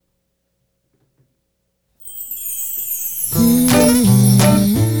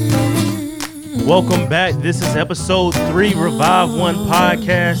Welcome back. This is episode 3, Revive One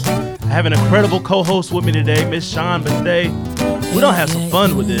Podcast. I have an incredible co-host with me today, Miss Sean Bethay. We're going to have some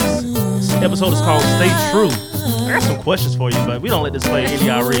fun with this. This episode is called Stay True. I got some questions for you, but we don't let this play any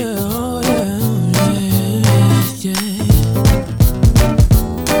I read.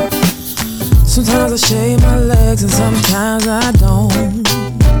 Sometimes I shave my legs and sometimes I don't.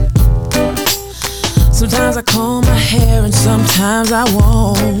 Sometimes I comb my hair and sometimes I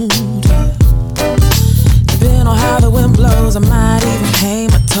won't. Depending on how the wind blows, I might even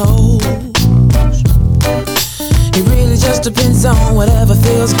paint my toes. It really just depends on whatever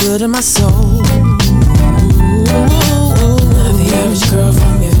feels good in my soul. Not the average girl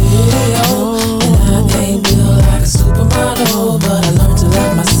from your video, and I ain't built like a supermodel, but I learned to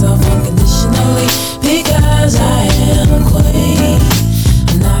love myself unconditionally because I am a queen.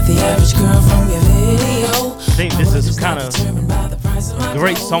 I'm not the average girl from your video. I think this is kind of a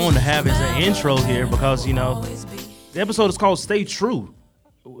great song to have as an intro here because, you know, the episode is called Stay True.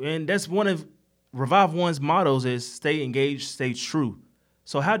 And that's one of Revive One's mottos is stay engaged, stay true.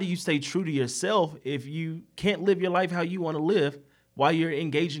 So how do you stay true to yourself if you can't live your life how you want to live while you're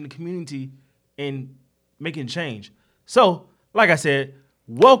engaging the community and making change? So, like I said,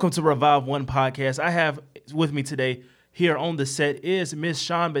 welcome to Revive One Podcast. I have with me today here on the set is Miss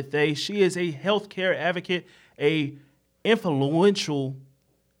Sean Bethay. She is a healthcare advocate, a influential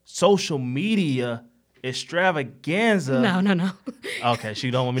social media extravaganza. No. Okay, she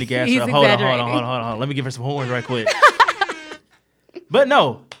don't want me to gas He's her up. Hold exaggerating. on. Let me give her some horns right quick. But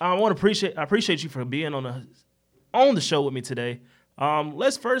no, I appreciate you for being on the show with me today.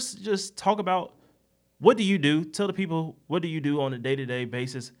 Let's first just talk about what do you do? Tell the people what do you do on a day-to-day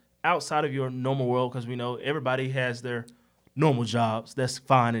basis outside of your normal world, because we know everybody has their normal jobs. That's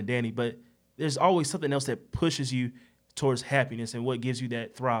fine and dandy, but there's always something else that pushes you towards happiness and what gives you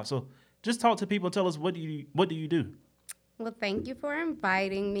that thrive. So just talk to people and tell us what do you do? Well, thank you for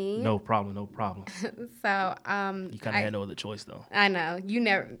inviting me. No problem. So, You kind of had no other choice, though. I know you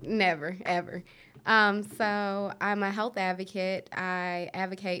never, ever. So I'm a health advocate. I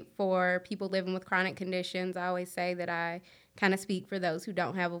advocate for people living with chronic conditions. I always say that I kind of speak for those who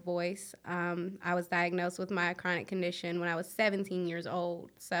don't have a voice. I was diagnosed with my chronic condition when I was 17 years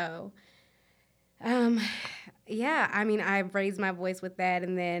old. So, yeah, I mean, I've raised my voice with that,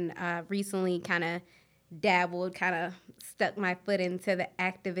 and then recently kind of stuck my foot into the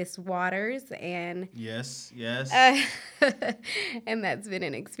activist waters, and Yes. and that's been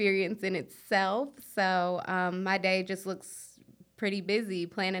an experience in itself. So my day just looks pretty busy,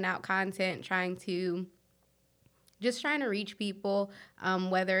 planning out content, trying to reach people,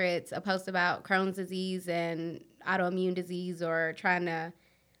 whether it's a post about Crohn's disease and autoimmune disease, or trying to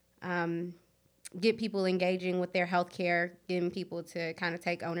get people engaging with their healthcare, getting people to kind of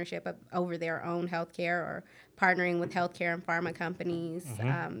take ownership over their own healthcare, or partnering with healthcare and pharma companies.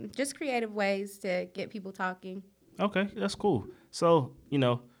 Just creative ways to get people talking. Okay, that's cool. So,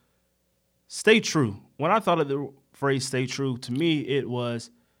 stay true. When I thought of the phrase stay true, to me, it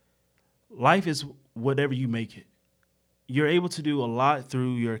was life is whatever you make it. You're able to do a lot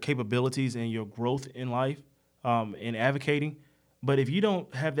through your capabilities and your growth in life, in advocating. But if you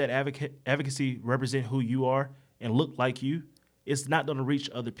don't have that advocacy represent who you are and look like you, it's not going to reach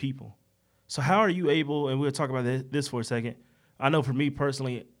other people. So how are you able, and we'll talk about this for a second. I know for me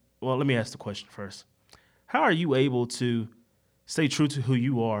personally, well, let me ask the question first. How are you able to stay true to who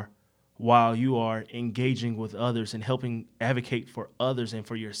you are while you are engaging with others and helping advocate for others and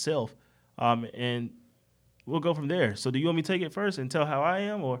for yourself? And we'll go from there. So do you want me to take it first and tell how I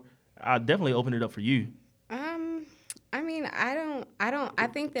am, or I'll definitely open it up for you? I mean, I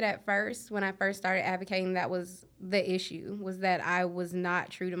think that at first, when I first started advocating, that was the issue, was that I was not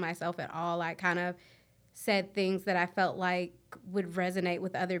true to myself at all. I kind of said things that I felt like would resonate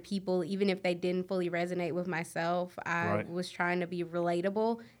with other people, even if they didn't fully resonate with myself. I was trying to be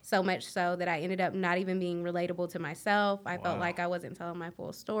relatable, so much so that I ended up not even being relatable to myself. I felt like I wasn't telling my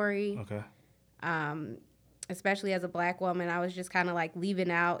full story. Okay. Especially as a Black woman, I was just kind of like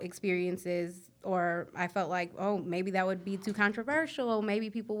leaving out experiences, or I felt like, oh, maybe that would be too controversial. Maybe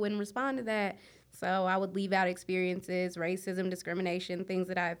people wouldn't respond to that. So I would leave out experiences, racism, discrimination, things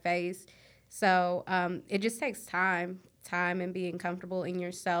that I faced. So it just takes time and being comfortable in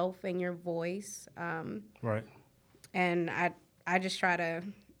yourself and your voice. Right. And I just try to...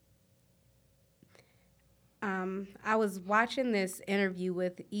 I was watching this interview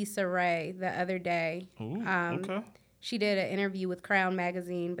with Issa Rae the other day. Ooh, okay. She did an interview with Crown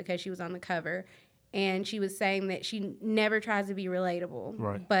Magazine because she was on the cover. And she was saying that she never tries to be relatable.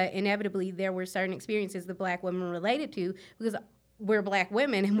 Right. But inevitably, there were certain experiences the Black women related to, because we're Black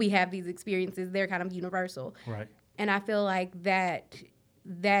women and we have these experiences. They're kind of universal. Right. And I feel like that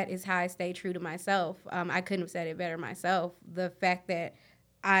is how I stay true to myself. I couldn't have said it better myself. The fact that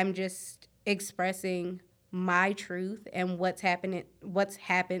I'm just expressing my truth and what's happened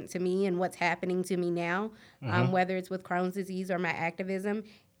to me and what's happening to me now, whether it's with Crohn's disease or my activism.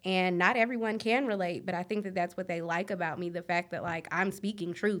 And not everyone can relate, but I think that that's what they like about me, the fact that, like, I'm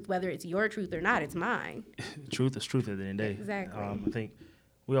speaking truth. Whether it's your truth or not, it's mine. Truth is truth at the end of the day. Exactly. I think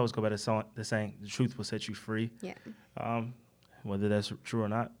we always go by the saying, the truth will set you free. Yeah. Whether that's true or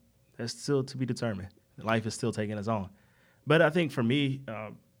not, that's still to be determined. Life is still taking its own. But I think for me,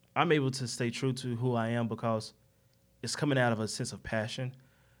 I'm able to stay true to who I am because it's coming out of a sense of passion,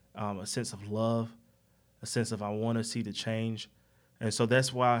 a sense of love, a sense of I want to see the change. And so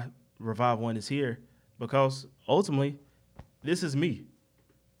that's why Revive One is here, because ultimately, this is me.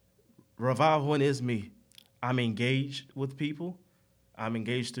 Revive One is me. I'm engaged with people. I'm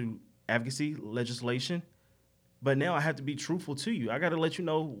engaged through advocacy, legislation. But now I have to be truthful to you. I got to let you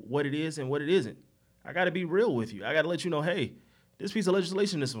know what it is and what it isn't. I got to be real with you. I got to let you know, hey, this piece of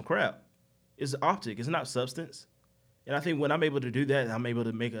legislation is some crap. It's optic. It's not substance. And I think when I'm able to do that, I'm able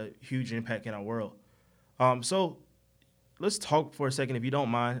to make a huge impact in our world. So let's talk for a second, if you don't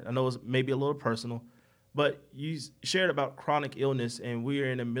mind. I know it's maybe a little personal, but you shared about chronic illness, and we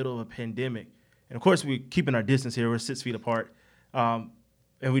are in the middle of a pandemic. And, of course, we're keeping our distance here. We're 6 feet apart. And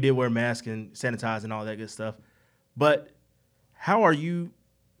we did wear masks and sanitize and all that good stuff. But how are you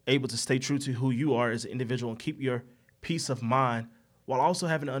able to stay true to who you are as an individual and keep your peace of mind while also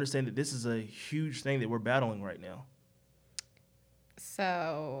having to understand that this is a huge thing that we're battling right now?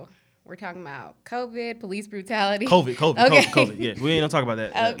 So we're talking about COVID, police brutality. COVID. Okay. COVID. Yeah, we ain't gonna talk about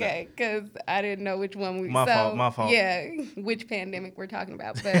that. Okay, because I didn't know which one we. My fault. Yeah, which pandemic we're talking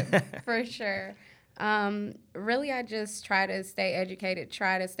about, but for sure. Really, I just try to stay educated,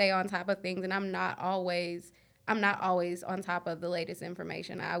 try to stay on top of things, and I'm not always on top of the latest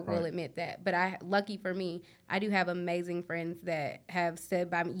information. I will admit that. But lucky for me, I do have amazing friends that have stood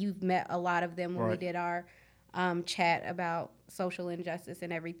by me. You've met a lot of them when we did our chat about social injustice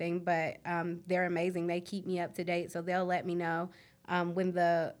and everything. But they're amazing. They keep me up to date, so they'll let me know.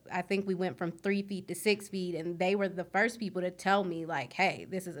 I think we went from 3 feet to 6 feet, and they were the first people to tell me, like, hey,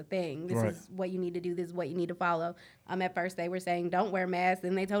 this is a thing. This is what you need to do. This is what you need to follow. At first they were saying, don't wear masks,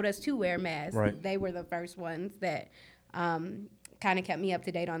 and they told us to wear masks. Right. They were the first ones that kind of kept me up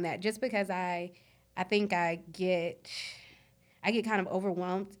to date on that, just because I think I get kind of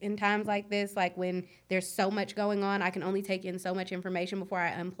overwhelmed in times like this. Like, when there's so much going on, I can only take in so much information before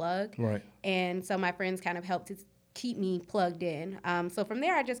I unplug. Right. And so my friends kind of helped to keep me plugged in. So from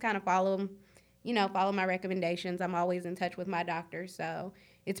there, I just kind of follow my recommendations. I'm always in touch with my doctor, so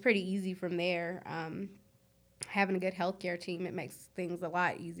it's pretty easy from there. Having a good healthcare team, it makes things a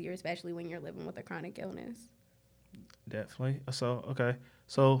lot easier, especially when you're living with a chronic illness. Definitely. So, okay.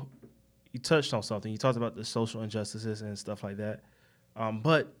 So you touched on something. You talked about the social injustices and stuff like that.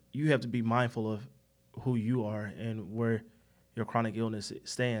 But you have to be mindful of who you are and where your chronic illness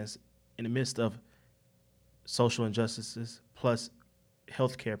stands in the midst of social injustices plus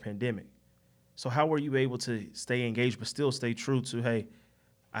healthcare pandemic. So how were you able to stay engaged but still stay true to, hey,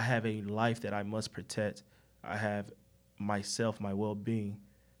 I have a life that I must protect. I have myself, my well-being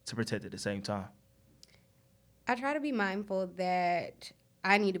to protect at the same time? I try to be mindful that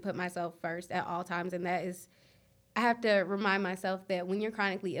I need to put myself first at all times, and that is, I have to remind myself that when you're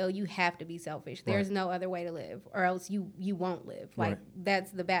chronically ill, you have to be selfish. There's no other way to live, or else you won't live. Like,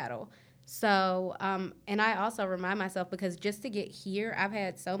 that's the battle. So, and I also remind myself, because just to get here, I've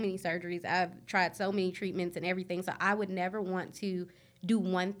had so many surgeries, I've tried so many treatments and everything, so I would never want to do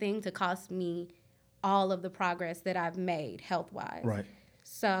one thing to cost me all of the progress that I've made health-wise. Right.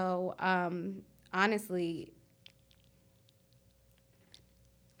 So, honestly,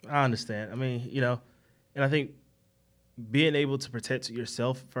 I understand. I mean, and I think being able to protect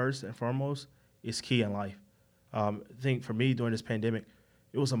yourself first and foremost is key in life. I think for me during this pandemic,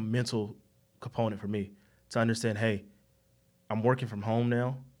 it was a mental component for me to understand, hey, I'm working from home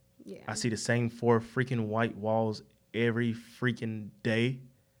now. yeah. I see the same 4 freaking white walls every freaking day.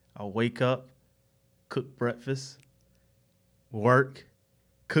 I wake up, cook breakfast, work,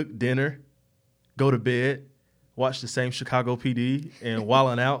 cook dinner, go to bed, watch the same Chicago PD and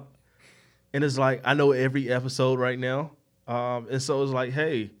wilding out. And it's like, I know every episode right now. And so it's like,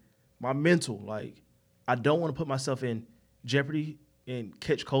 hey, my mental, like, I don't want to put myself in jeopardy and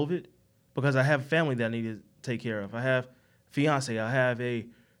catch COVID because I have family that I need to take care of. I have fiance, I have a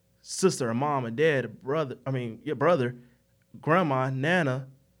sister, a mom, a dad, your brother, grandma, Nana,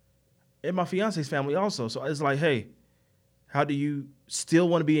 and my fiance's family also. So it's like, hey, How do you still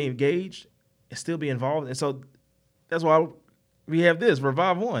want to be engaged and still be involved? And so that's why we have this,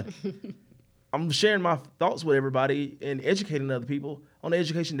 Revive One. I'm sharing my thoughts with everybody and educating other people on the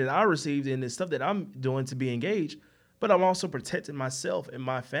education that I received and the stuff that I'm doing to be engaged. But I'm also protecting myself and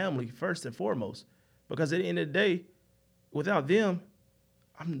my family first and foremost. Because at the end of the day, without them,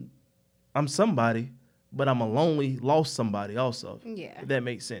 I'm somebody, but I'm a lonely, lost somebody also. Yeah. If that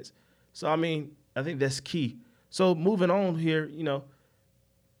makes sense. So, I mean, I think that's key. So, moving on here,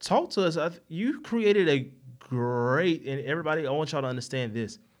 talk to us. You created a great, and everybody, I want y'all to understand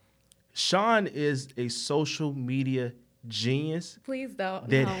this. Sean is a social media genius Please don't.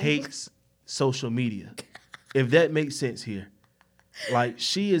 that No. hates social media. If that makes sense here. Like,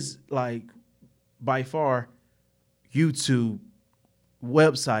 she is, like, by far, YouTube,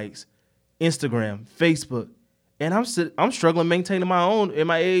 websites, Instagram, Facebook, and I'm struggling maintaining my own in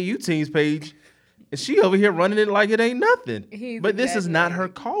my AAU teams page, and she over here running it like it ain't nothing. But this is not her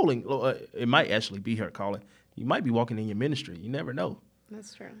calling. It might actually be her calling. You might be walking in your ministry. You never know.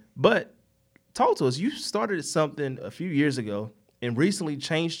 That's true. But talk to us. You started something a few years ago and recently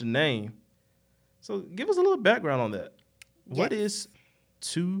changed the name. So give us a little background on that. Yes. What is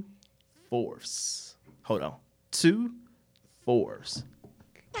 2/4? Hold on. 2/4.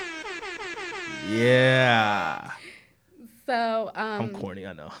 Yeah. So I'm corny,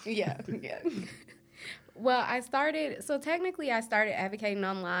 I know. Yeah. Well, I started advocating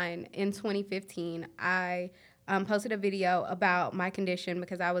online in 2015. I posted a video about my condition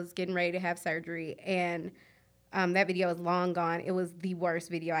because I was getting ready to have surgery, and that video is long gone. It was the worst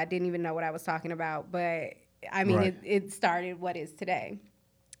video. I didn't even know what I was talking about, but I mean, Right. it started what is today.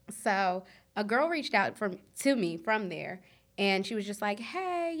 So a girl reached out to me from there, and she was just like,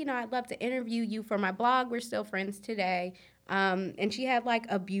 hey, I'd love to interview you for my blog. We're still friends today. And she had like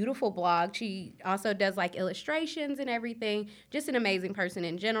a beautiful blog. She also does like illustrations and everything. Just an amazing person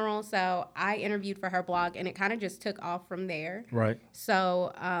in general. So I interviewed for her blog, and it kind of just took off from there. Right.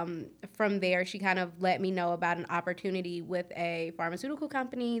 So from there, she kind of let me know about an opportunity with a pharmaceutical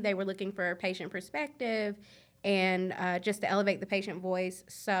company. They were looking for patient perspective and just to elevate the patient voice.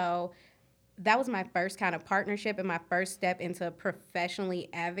 So that was my first kind of partnership and my first step into professionally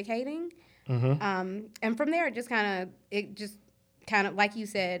advocating. And from there, it just kind of, like you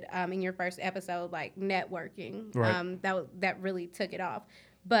said in your first episode, like networking. Right. That really took it off.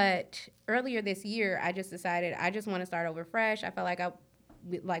 But earlier this year, I just decided I just want to start over fresh. I felt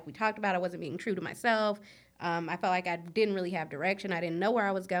like we talked about, I wasn't being true to myself. I felt like I didn't really have direction. I didn't know where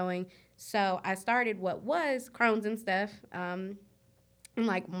I was going. So I started what was Crohn's and Stuff in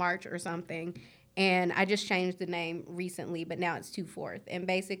like March or something. And I just changed the name recently, but now it's 2/4. And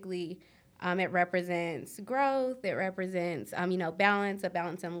basically, it represents growth. It represents, balance, a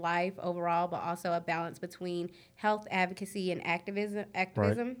balance in life overall, but also a balance between health advocacy and activism.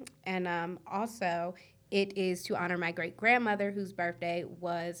 Right. And also, it is to honor my great-grandmother, whose birthday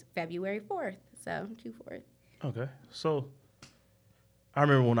was February 4th. So, 2/4. Okay. So I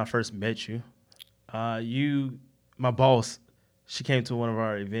remember when I first met you, my boss, she came to one of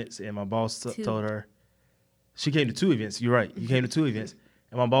our events, and my boss told her, she came to 2 events. You're right. You came to 2 events.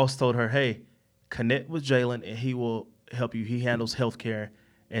 And my boss told her, hey, connect with Jalen, and he will help you. He handles healthcare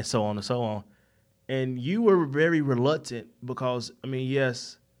and so on and so on. And you were very reluctant because,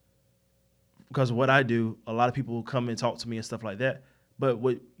 yes, because of what I do, a lot of people will come and talk to me and stuff like that. But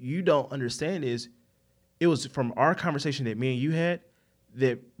what you don't understand is it was from our conversation that me and you had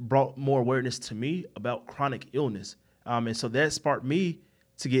that brought more awareness to me about chronic illness. And so that sparked me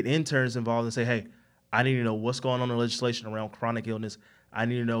to get interns involved and say, hey, I need to know what's going on in legislation around chronic illness. I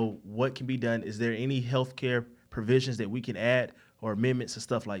need to know what can be done. Is there any healthcare provisions that we can add or amendments and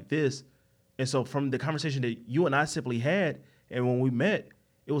stuff like this? And so from the conversation that you and I simply had, and when we met,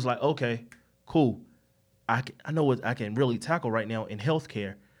 it was like, okay, cool. I know what I can really tackle right now in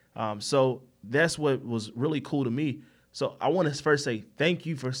healthcare. So that's what was really cool to me. So I want to first say thank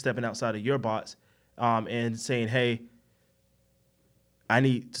you for stepping outside of your box and saying, hey, I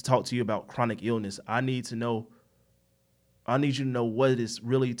need to talk to you about chronic illness. I need you to know what is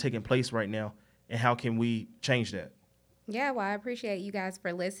really taking place right now and how can we change that. Yeah, well, I appreciate you guys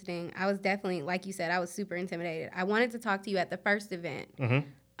for listening. I was definitely, like you said, I was super intimidated. I wanted to talk to you at the first event.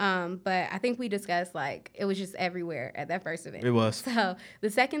 But I think we discussed, it was just everywhere at that first event. It was. So the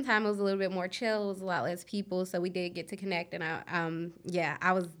second time it was a little bit more chill. It was a lot less people. So we did get to connect. And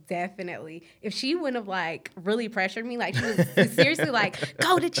I was definitely, if she wouldn't have really pressured me, she was seriously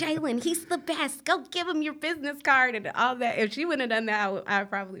go to Jalen. He's the best. Go give him your business card and all that. If she wouldn't have done that, I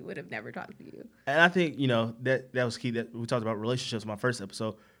probably would have never talked to you. And I think, that was key that we talked about relationships in my first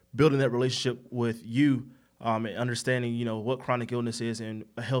episode, building that relationship with you and understanding, what chronic illness is and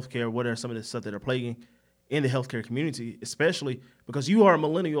healthcare, what are some of the stuff that are plaguing in the healthcare community, especially because you are a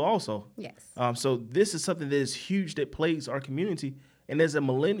millennial also. Yes. So this is something that is huge that plagues our community. And as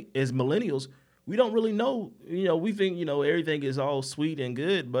millennials, we don't really know, we think, everything is all sweet and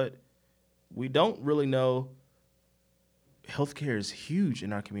good, but we don't really know healthcare is huge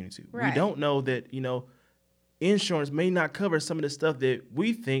in our community. Right. We don't know that, insurance may not cover some of the stuff that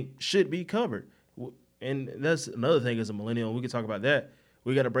we think should be covered. And that's another thing as a millennial. We can talk about that.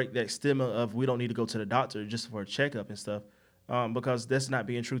 We got to break that stigma of we don't need to go to the doctor just for a checkup and stuff, because that's not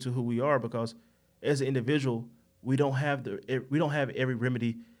being true to who we are. Because as an individual, we don't have every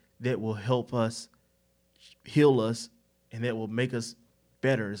remedy that will help us, heal us, and that will make us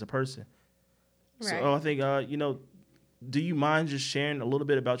better as a person. Right. So I think, do you mind just sharing a little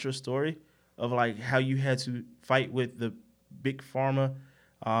bit about your story of like how you had to fight with the big pharma,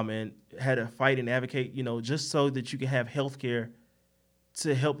 and had to fight and advocate, just so that you can have health care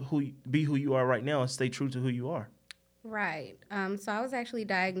to help be who you are right now and stay true to who you are? Right. So I was actually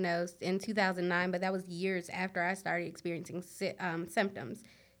diagnosed in 2009, but that was years after I started experiencing symptoms.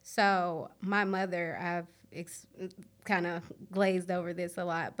 So my mother, I've kind of glazed over this a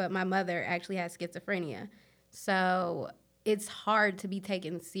lot, but my mother actually has schizophrenia. So it's hard to be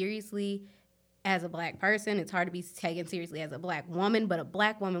taken seriously as a Black person. It's hard to be taken seriously as a Black woman, but a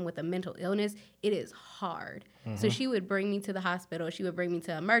Black woman with a mental illness, it is hard. Mm-hmm. So she would bring me to the hospital. She would bring me to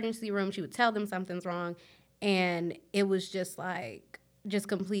the emergency room. She would tell them something's wrong. And it was just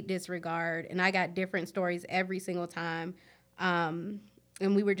complete disregard. And I got different stories every single time. And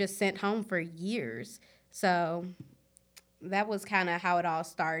we were just sent home for years. So that was kind of how it all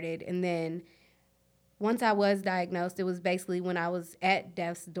started. And then once I was diagnosed, it was basically when I was at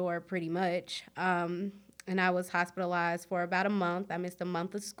death's door pretty much. And I was hospitalized for about a month. I missed a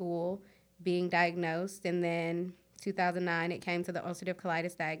month of school being diagnosed. And then 2009, it came to the ulcerative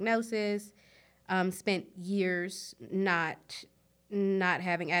colitis diagnosis. Spent years not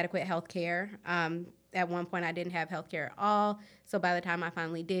having adequate health care. At one point, I didn't have health care at all. So by the time I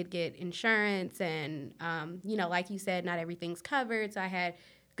finally did get insurance and, like you said, not everything's covered. So I had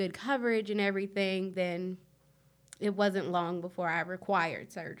good coverage and everything. Then it wasn't long before I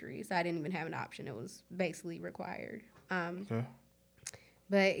required surgery. So I didn't even have an option. It was basically required. Okay.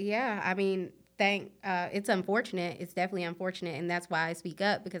 But yeah, I mean, it's unfortunate. It's definitely unfortunate, and that's why I speak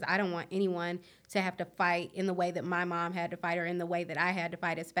up, because I don't want anyone to have to fight in the way that my mom had to fight or in the way that I had to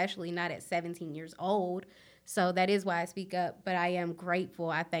fight, especially not at 17 years old. So that is why I speak up, but I am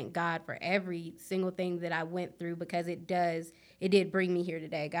grateful. I thank God for every single thing that I went through, because it did bring me here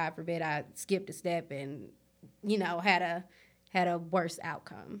today. God forbid I skipped a step and, had a worse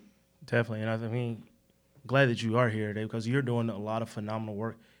outcome. Definitely, and I mean, glad that you are here today, because you're doing a lot of phenomenal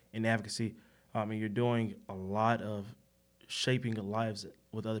work in advocacy. And you're doing a lot of shaping lives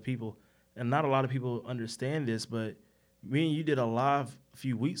with other people. And not a lot of people understand this, but me and you did a live a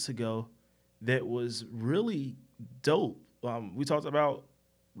few weeks ago that was really dope. We talked about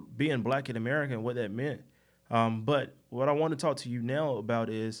being Black in America and what that meant. But what I want to talk to you now about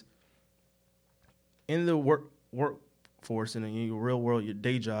is in the workforce and in your real world, your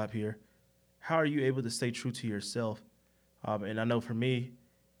day job here, how are you able to stay true to yourself? And I know for me,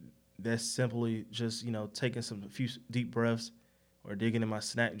 that's simply just, taking a few deep breaths or digging in my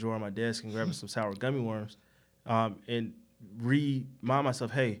snack drawer on my desk and grabbing some sour gummy worms, and remind myself,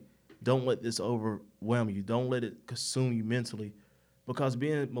 hey, don't let this overwhelm you. Don't let it consume you mentally. Because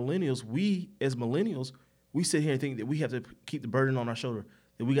being millennials, we sit here and think that we have to keep the burden on our shoulder,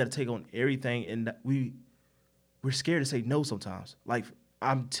 that we got to take on everything, and we're scared to say no sometimes. Like,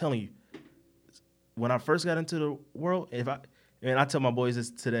 I'm telling you, when I first got into the world, I tell my boys this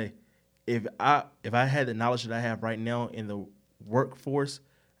today, if I had the knowledge that I have right now in the workforce,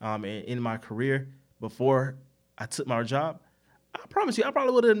 and in my career before I took my job, I promise you, I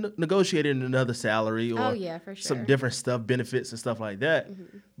probably would have negotiated another salary or for sure. some different stuff, benefits and stuff like that.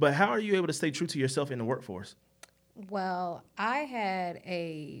 Mm-hmm. But how are you able to stay true to yourself in the workforce? Well, I had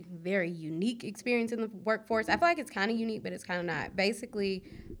a very unique experience in the workforce. I feel like it's kind of unique, but it's kind of not. Basically,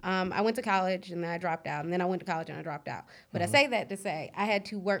 I went to college and then I dropped out, and then I went to college and I dropped out. But I say that to say I had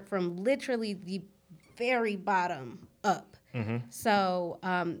to work from literally the very bottom up. Mm-hmm. So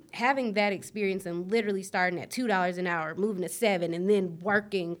having that experience and literally starting at $2 an hour, moving to $7, and then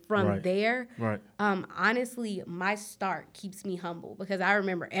working from there, honestly, my start keeps me humble, because I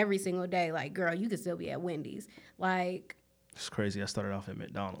remember every single day, like, girl, you could still be at Wendy's. Like, it's crazy. I started off at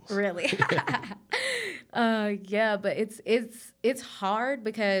McDonald's. Really? Yeah, but it's hard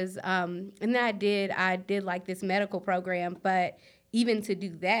because, and then I did like this medical program, but even to do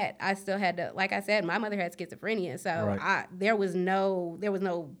that, I still had to, like I said, my mother had schizophrenia, so Right. there was no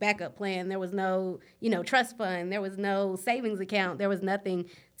backup plan, there was no trust fund, there was no savings account, there was nothing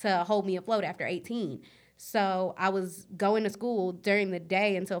to hold me afloat after 18. So I was going to school during the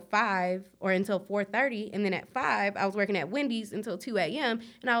day until 5 or until 4:30, and then at 5 I was working at Wendy's until 2 a.m.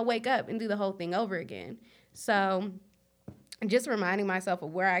 and I would wake up and do the whole thing over again. So just reminding myself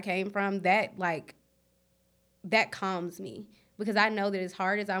of where I came from, that calms me, because I know that as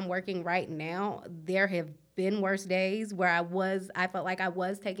hard as I'm working right now, there have been worse days where I felt like I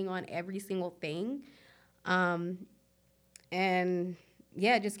was taking on every single thing. And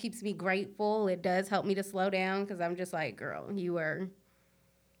yeah, it just keeps me grateful. It does help me to slow down, because I'm just like, girl, you are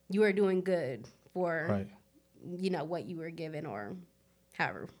doing good for, Right. what you were given, or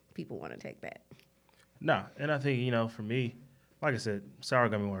however people want to take that. Nah, and I think, for me, like I said, sour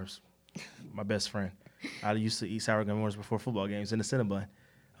gummy worms, my best friend. I used to eat sour gummy worms before football games in the Cinnabon.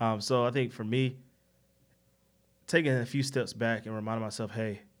 So I think for me, taking a few steps back and reminding myself,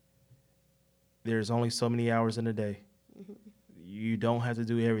 hey, there's only so many hours in a day. You don't have to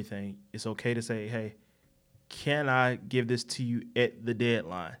do everything. It's okay to say, hey, can I give this to you at the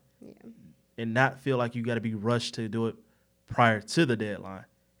deadline? Yeah. And not feel like you got to be rushed to do it prior to the deadline.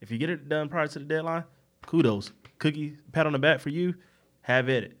 If you get it done prior to the deadline, kudos. Cookie, pat on the back for you, have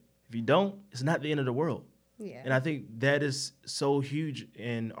at it. If you don't, it's not the end of the world. Yeah. And I think that is so huge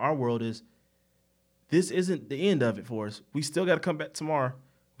in our world, is this isn't the end of it for us. We still got to come back tomorrow.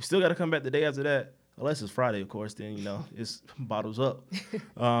 We still got to come back the day after that. Unless it's Friday, of course, then, it's bottles up. You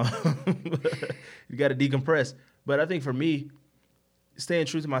got to decompress. But I think for me, staying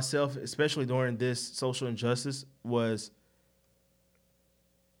true to myself, especially during this social injustice, was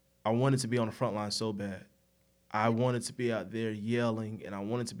I wanted to be on the front line so bad. I wanted to be out there yelling, and I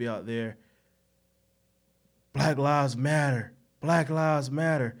wanted to be out there, Black Lives Matter, Black Lives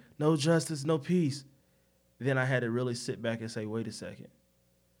Matter, no justice, no peace. Then I had to really sit back and say, wait a second.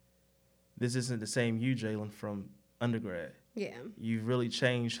 This isn't the same you, Jalen, from undergrad. Yeah. You've really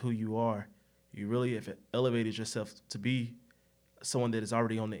changed who you are. You really have elevated yourself to be someone that is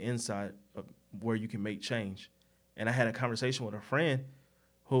already on the inside of where you can make change. And I had a conversation with a friend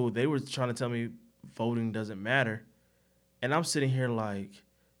who they were trying to tell me voting doesn't matter. And I'm sitting here like,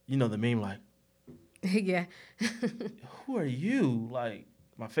 the meme, like, Yeah. who are you? Like,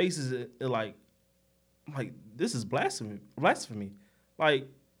 my face is like, this is blasphemy. Like,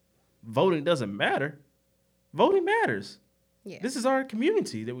 voting doesn't matter. Voting matters. Yeah. This is our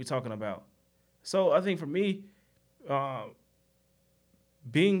community that we're talking about. So I think for me,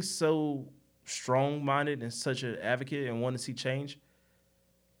 being so strong-minded and such an advocate and wanting to see change,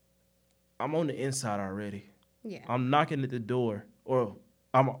 I'm on the inside already. Yeah. I'm knocking at the door, or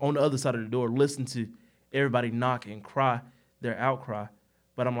I'm on the other side of the door, listening to everybody knock and cry their outcry.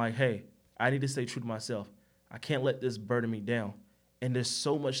 But I'm like, hey, I need to stay true to myself. I can't let this burden me down. And there's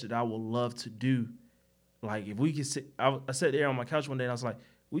so much that I would love to do. Like, if we could sit, I sat there on my couch one day and I was like,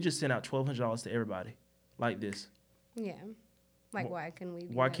 we just sent out $1,200 to everybody like this. Yeah. Like, why can we?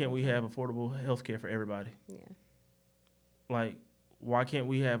 Why can't we have affordable health care for everybody? Yeah. Like, why can't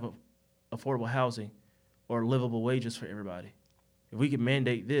we have affordable housing or livable wages for everybody? If we could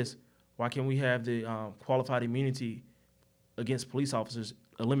mandate this, why can't we have the qualified immunity against police officers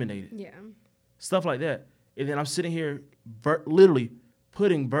eliminated? Yeah. Stuff like that. And then I'm sitting here literally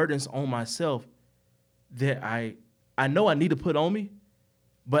putting burdens on myself that I know I need to put on me,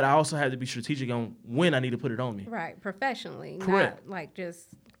 but I also have to be strategic on when I need to put it on me. Right. Professionally. Correct. Not like just.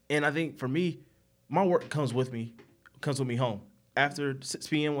 And I think for me, my work comes with me home. After 6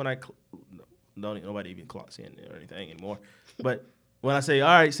 p.m. when nobody even clocks in or anything anymore. But when I say, all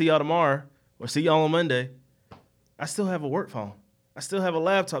right, see y'all tomorrow or see y'all on Monday, I still have a work phone. I still have a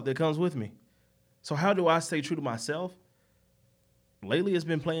laptop that comes with me. So how do I stay true to myself? Lately, it's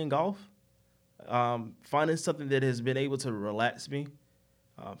been playing golf, finding something that has been able to relax me,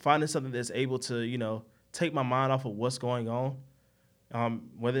 finding something that's able to, take my mind off of what's going on,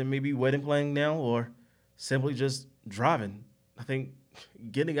 whether it may be wedding planning now or simply just driving. I think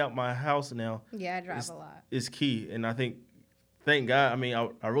getting out my house now Yeah, I drive a lot. is key. And I think, thank God,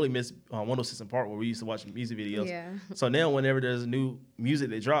 I really miss 106 & Park where we used to watch music videos. Yeah. So now whenever there's new music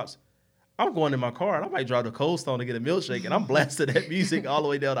that drops, I'm going in my car and I might drive to Cold Stone to get a milkshake and I'm blasting that music all the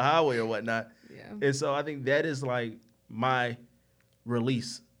way down the highway or whatnot. Yeah. And so I think that is like my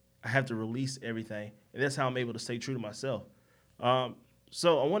release. I have to release everything. And that's how I'm able to stay true to myself.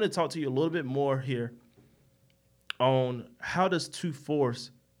 So I want to talk to you a little bit more here on how does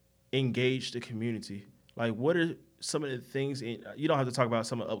 2Force engage the community? Like, what are some of the things, you don't have to talk about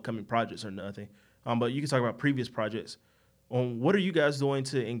some of the upcoming projects or nothing, but you can talk about previous projects. on what are you guys doing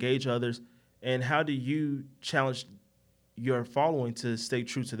to engage others, and how do you challenge your following to stay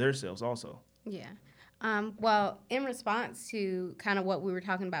true to themselves also? Yeah. Well, in response to kind of what we were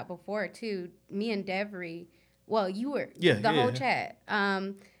talking about before, too, me and Devry, well, you were the whole chat.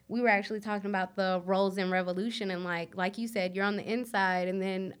 We were actually talking about the roles in revolution, and like you said, you're on the inside, and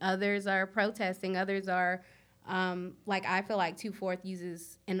then others are protesting. Others are like, I feel like 2/4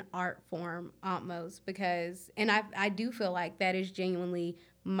 uses an art form almost, because, and I do feel like that is genuinely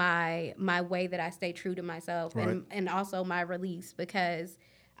my way that I stay true to myself, Right. and also my release, because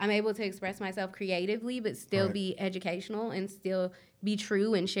I'm able to express myself creatively, but still Right. be educational and still be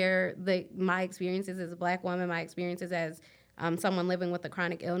true and share my experiences as a Black woman, my experiences as someone living with a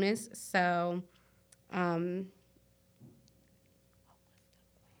chronic illness. So,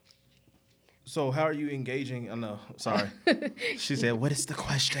 So how are you engaging? Oh, no, sorry. She said, "What is the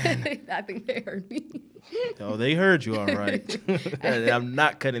question?" I think they heard me. Oh, they heard you all right. I'm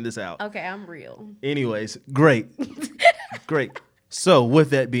not cutting this out. Okay, I'm real. Anyways, great. Great. So with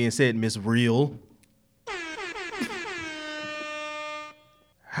that being said, Miss Real,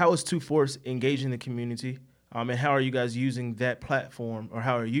 how is 2/4 engaging the community? And how are you guys using that platform, or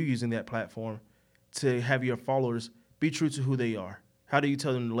how are you using that platform to have your followers be true to who they are? How do you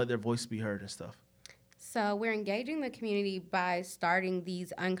tell them to let their voice be heard and stuff? So we're engaging the community by starting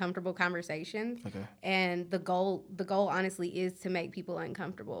these uncomfortable conversations. Okay. And the goal honestly is to make people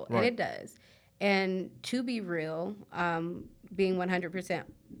uncomfortable. Right. And it does. And to be real, being 100%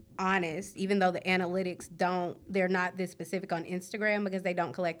 honest, even though the analytics they're not this specific on Instagram because they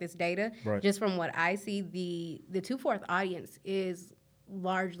don't collect this data. Right. Just from what I see, the 2/4 audience is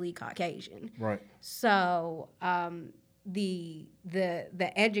largely Caucasian. Right. So the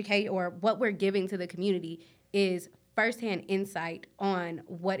educate, or what we're giving to the community, is firsthand insight on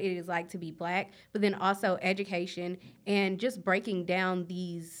what it is like to be Black, but then also education and just breaking down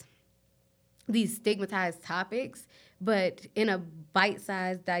these stigmatized topics, but in a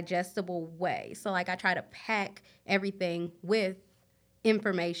bite-sized, digestible way. So like, I try to pack everything with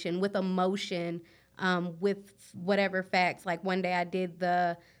information, with emotion, with whatever facts. Like one day I did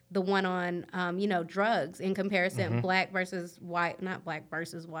the one on drugs in comparison, Black versus white, not Black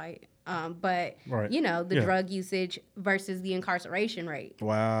versus white, but Right. the Yeah. drug usage versus the incarceration rate.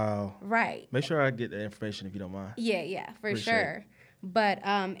 Wow. Right. Make sure I get that information if you don't mind. Yeah, for Appreciate sure. But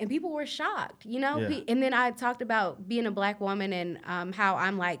and people were shocked, Yeah. And then I talked about being a Black woman and how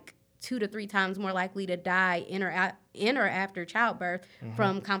I'm like 2 to 3 times more likely to die in or after childbirth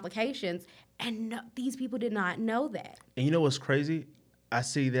from complications, and these people did not know that. And you know what's crazy? I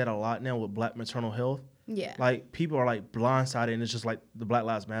see that a lot now with Black maternal health. Yeah. Like, people are like blindsided, and it's just like the Black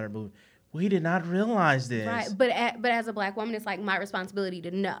Lives Matter movement. We did not realize this. Right, but as a Black woman, it's like my responsibility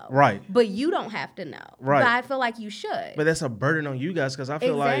to know. Right. But you don't have to know. Right. But I feel like you should. But that's a burden on you guys, because I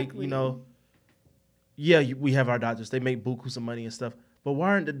feel Exactly. like, we have our doctors. They make buku some money and stuff. But why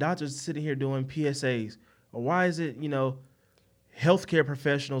aren't the doctors sitting here doing PSAs? Or why is it, healthcare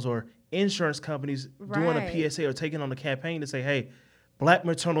professionals or insurance companies doing a Right. PSA or taking on a campaign to say, hey, Black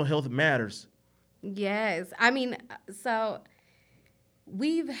maternal health matters? Yes. I mean, so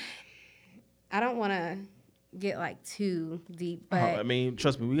I don't want to get like too deep, but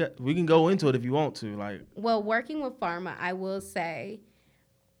Trust me, we can go into it if you want to. Like, well, working with pharma, I will say,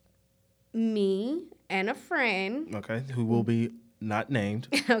 me and a friend, okay, who will be not named.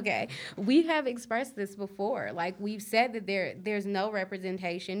 okay, we have expressed this before. Like, we've said that there's no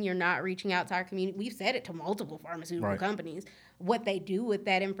representation. You're not reaching out to our community. We've said it to multiple pharmaceutical Right. companies. What they do with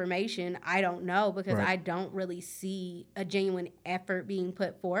that information, I don't know, because Right. I don't really see a genuine effort being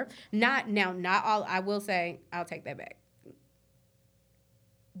put forth. Not all. I will say, I'll take that back.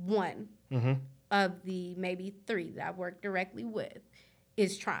 One of the maybe 3 that I've worked directly with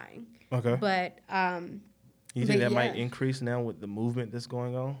is trying. Okay. But You think but that might yeah. increase now with the movement that's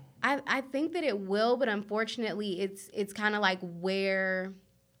going on? I think that it will, but unfortunately, it's kind of like where,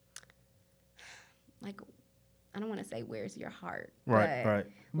 like, I don't want to say where's your heart. Right, but, right.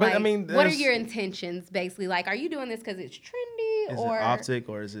 But, like, what are there's- your intentions, basically? Like, are you doing this because it's trendy, Is or it optic,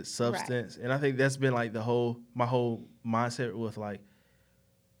 or is it substance? And I think that's been like my whole mindset with like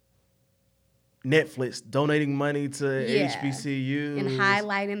Netflix donating money to Yeah. HBCUs and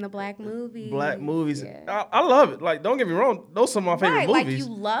highlighting the Black movies? Black movies. Yeah. I love it. Like, don't get me wrong, those are some of my favorite Right, movies. like,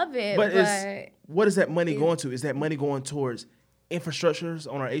 you love it, but but what is that money going to? Is that money going towards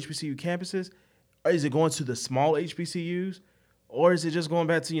infrastructures on our HBCU campuses, or is it going to the small HBCUs, or is it just going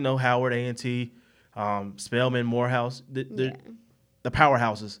back to Howard, A&T, Spelman, Morehouse, the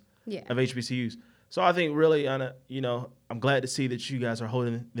powerhouses yeah. of HBCUs? So I think really, I'm glad to see that you guys are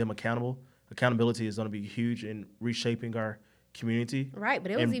holding them accountable. accountability is going to be huge in reshaping our community. Right,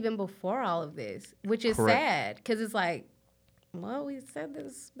 but it was And- even before all of this, which is Correct. sad because it's like, well, we said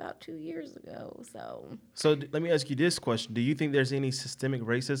this about 2 years ago, so. So let me ask you this question. Do you think there's any systemic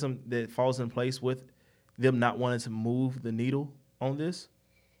racism that falls in place with them not wanting to move the needle on this?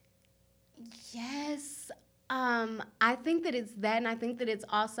 Yes. I think that it's that, and I think that it's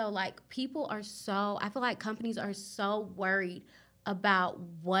also like I feel like companies are so worried about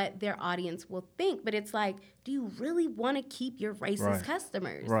what their audience will think, but it's like, do you really want to keep your racist Right.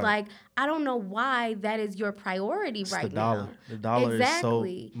 customers? Right. Like, I don't know why that is your priority It's right the dollar. now. The dollar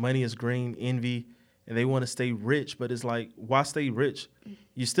Exactly. is so, money is green, envy, and they want to stay rich, but it's like, why stay rich?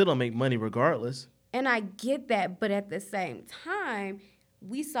 You still don't make money regardless. And I get that, but at the same time,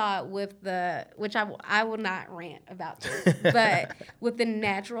 we saw it with which I will not rant about this, but with the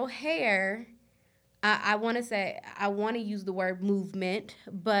natural hair, I want to use the word movement,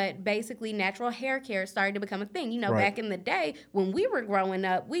 but basically natural hair care started to become a thing. You know, Right. back in the day when we were growing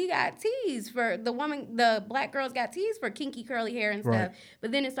up, we got teased for the black girls got teased for kinky curly hair and stuff, Right.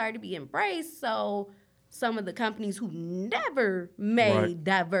 but then it started to be embraced. So some of the companies who never made Right.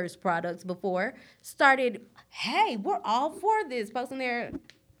 diverse products before started, hey, we're all for this, posting their.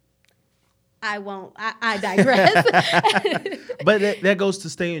 I digress. But that goes to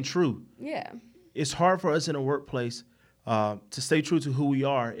staying true. Yeah. It's hard for us in a workplace to stay true to who we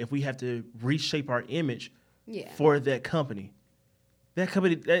are if we have to reshape our image Yeah. for that company.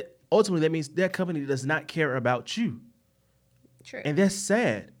 That ultimately that means that company does not care about you. True. And that's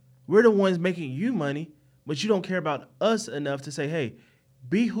sad. We're the ones making you money, but you don't care about us enough to say, hey,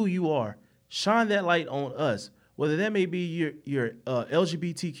 be who you are. Shine that light on us. Whether that may be your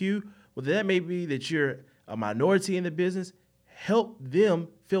LGBTQ, whether that may be that you're a minority in the business, help them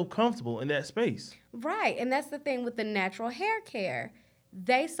feel comfortable in that space. Right. And that's the thing with the natural hair care.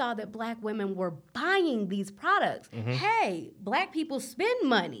 They saw that black women were buying these products. Hey, black people spend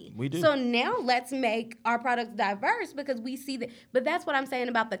money. We do. So now let's make our products diverse because we see that. But that's what I'm saying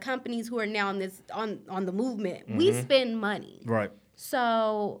about the companies who are now on the movement. We spend money. Right.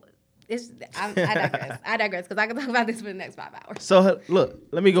 So I digress. I digress because I can talk about this for the next 5 hours. So look,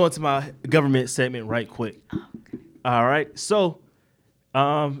 let me go into my government segment right quick. All right. So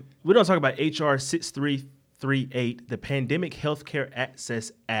we're going to talk about HR 6338, the Pandemic Healthcare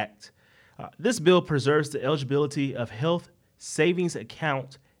Access Act. This bill preserves the eligibility of health savings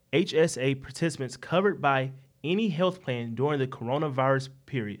account HSA participants covered by any health plan during the coronavirus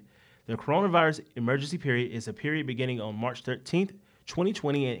period. The coronavirus emergency period is a period beginning on March 13th,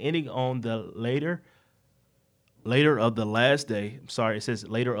 2020 and ending on the later of the last day. I'm sorry, it says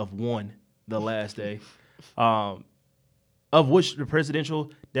later of the last day. Of which the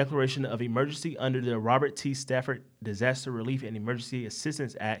Presidential Declaration of Emergency under the Robert T. Stafford Disaster Relief and Emergency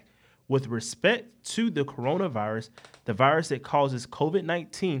Assistance Act with respect to the coronavirus, the virus that causes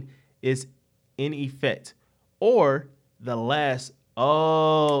COVID-19 is in effect. Or the last,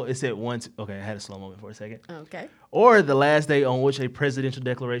 it said once. Okay, I had a slow moment for a second. Okay. Or the last day on which a presidential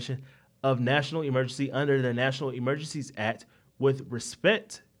declaration of national emergency under the National Emergencies Act with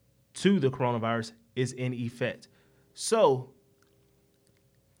respect to the coronavirus is in effect. So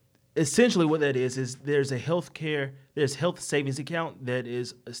essentially what that is there's health savings account that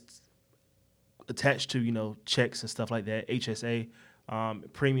is attached to, checks and stuff like that, HSA,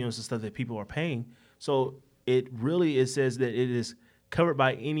 premiums and stuff that people are paying. So it says that it is covered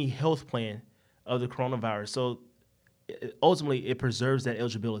by any health plan of the coronavirus. So ultimately it preserves that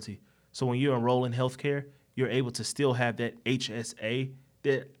eligibility. So when you enroll in healthcare, you're able to still have that HSA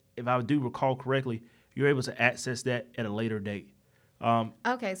that, if I do recall correctly, you're able to access that at a later date.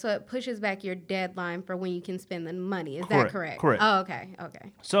 Okay, so it pushes back your deadline for when you can spend the money. Is Correct, that correct? correct. Oh, okay.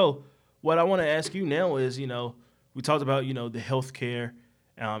 Okay. So what I want to ask you now is, we talked about, the healthcare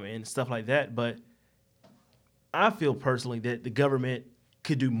and stuff like that, but I feel personally that the government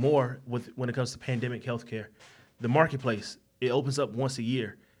could do more when it comes to pandemic healthcare. The marketplace, it opens up once a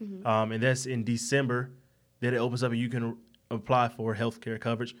year, and that's in December that it opens up and you can apply for healthcare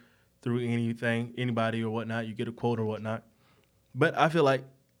coverage through anybody or whatnot. You get a quote or whatnot. But I feel like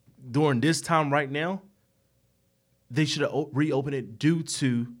during this time right now, they should have reopened it due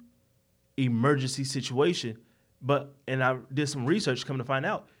to emergency situation. And I did some research coming to find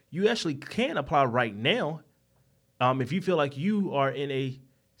out, you actually can apply right now if you feel like you are in a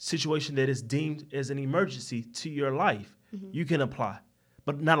situation that is deemed as an emergency to your life. You can apply.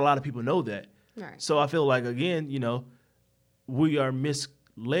 But not a lot of people know that. Right. So I feel like, again, we are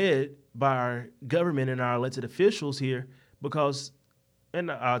misled by our government and our elected officials here because, and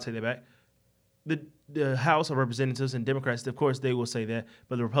I'll take that back, the House of Representatives and Democrats, of course, they will say that,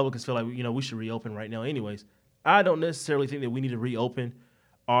 but the Republicans feel like, we should reopen right now anyways. I don't necessarily think that we need to reopen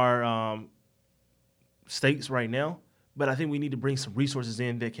our states right now, but I think we need to bring some resources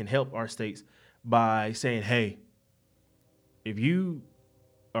in that can help our states by saying, hey, if you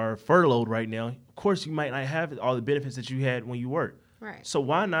are furloughed right now, of course you might not have all the benefits that you had when you worked. Right. So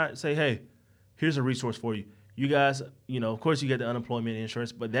why not say, hey, here's a resource for you. You guys, of course you get the unemployment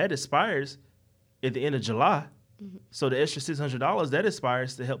insurance, but that expires at the end of July. Mm-hmm. So the extra $600, that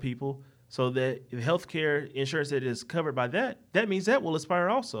expires to help people. So that the health care insurance that is covered by that means that will expire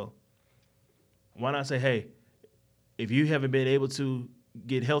also. Why not say, hey, if you haven't been able to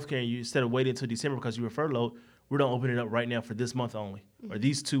get health care and you instead of waiting until December because you were furloughed, we're going to open it up right now for this month only, or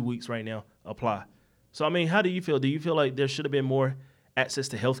these 2 weeks right now apply. So, I mean, how do you feel? Do you feel like there should have been more access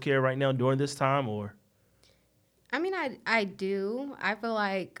to health care right now during this time, or? I mean, I do. I feel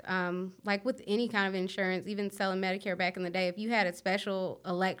like with any kind of insurance, even selling Medicare back in the day, if you had a special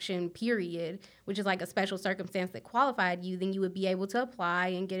election period, which is like a special circumstance that qualified you, then you would be able to apply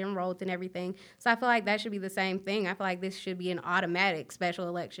and get enrolled and everything. So I feel like that should be the same thing. I feel like this should be an automatic special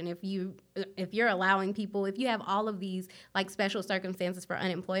election. If you're allowing people, if you have all of these like special circumstances for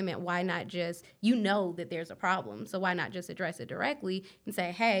unemployment, why not just, that there's a problem. So why not just address it directly and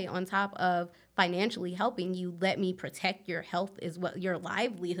say, hey, on top of financially helping you, let me protect your health as well, your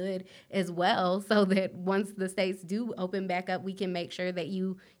livelihood as well, so that once the states do open back up, we can make sure that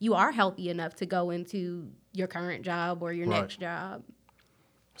you are healthy enough to go into your current job or your next job.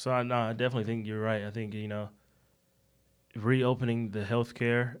 So I definitely think you're right. I think, reopening the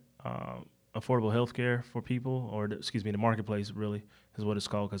healthcare, affordable healthcare for people, or the marketplace really is what it's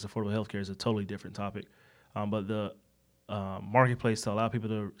called, because affordable healthcare is a totally different topic. But the marketplace to allow people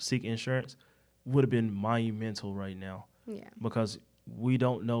to seek insurance would have been monumental right now. Yeah. Because we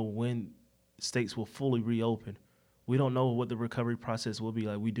don't know when states will fully reopen. We don't know what the recovery process will be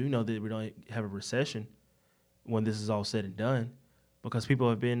like. We do know that we don't have a recession when this is all said and done, because people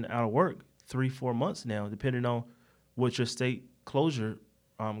have been out of work 3-4 months now, depending on what your state closure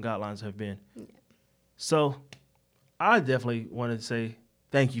guidelines have been. Yeah. So I definitely wanted to say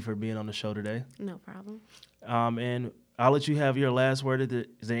thank you for being on the show today. No problem. And I'll let you have your last word.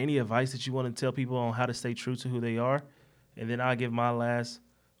 Is there any advice that you want to tell people on how to stay true to who they are? And then I'll give my last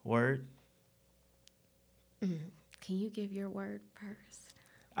word. Can you give your word first?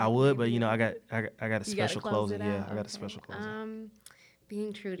 I would, but I got a special closing. Yeah, I got a special closing.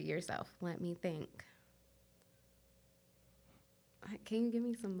 Being true to yourself. Let me think. Can you give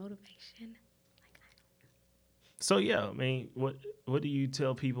me some motivation? So yeah, I mean, what do you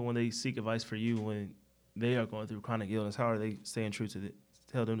tell people when they seek advice for you when they are going through chronic illness? How are they staying true to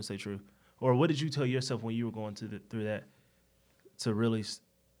tell them to stay true? Or what did you tell yourself when you were going through that to really,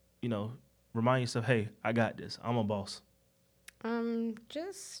 remind yourself, hey, I got this. I'm a boss.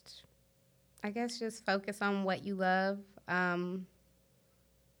 Just focus on what you love.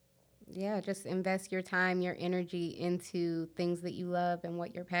 Just invest your time, your energy into things that you love and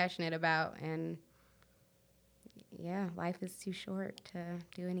what you're passionate about. And life is too short to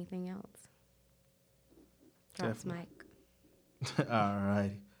do anything else. Drops mic. All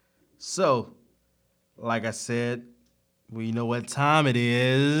right. So, like I said, we know what time it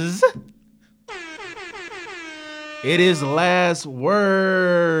is. It is last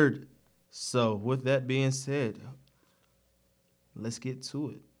word. So, with that being said, let's get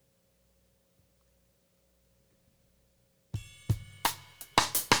to it.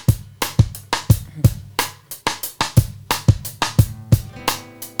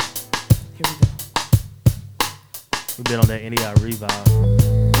 Here we go. We've been on that NEI Revive.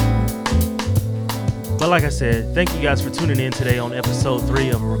 But like I said, thank you guys for tuning in today on episode 3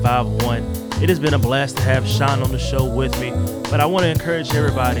 of Revive 1. It has been a blast to have Sean on the show with me. But I want to encourage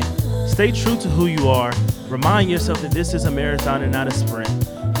everybody, stay true to who you are. Remind yourself that this is a marathon and not a sprint.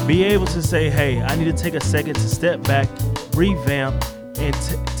 Be able to say, hey, I need to take a second to step back, revamp, and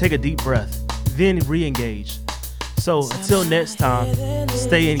take a deep breath. Then re-engage. So until next time,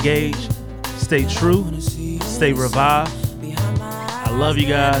 stay engaged, stay true, stay revived. I love you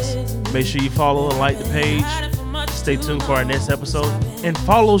guys. Make sure you follow and like the page. Stay tuned for our next episode. And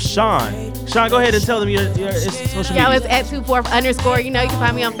follow Sean. Sean, go ahead and tell them your social media. It's at 24_. You can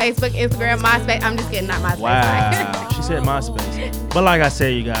find me on Facebook, Instagram, MySpace. I'm just kidding, not MySpace. Wow. She said MySpace. But like I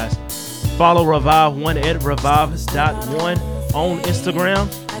said, you guys, follow Revive 1 at revive.1 on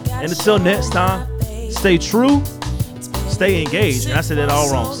Instagram. And until next time, stay true, stay engaged. And I said that all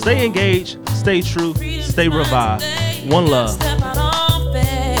wrong. Stay engaged, stay true, stay revived. One love.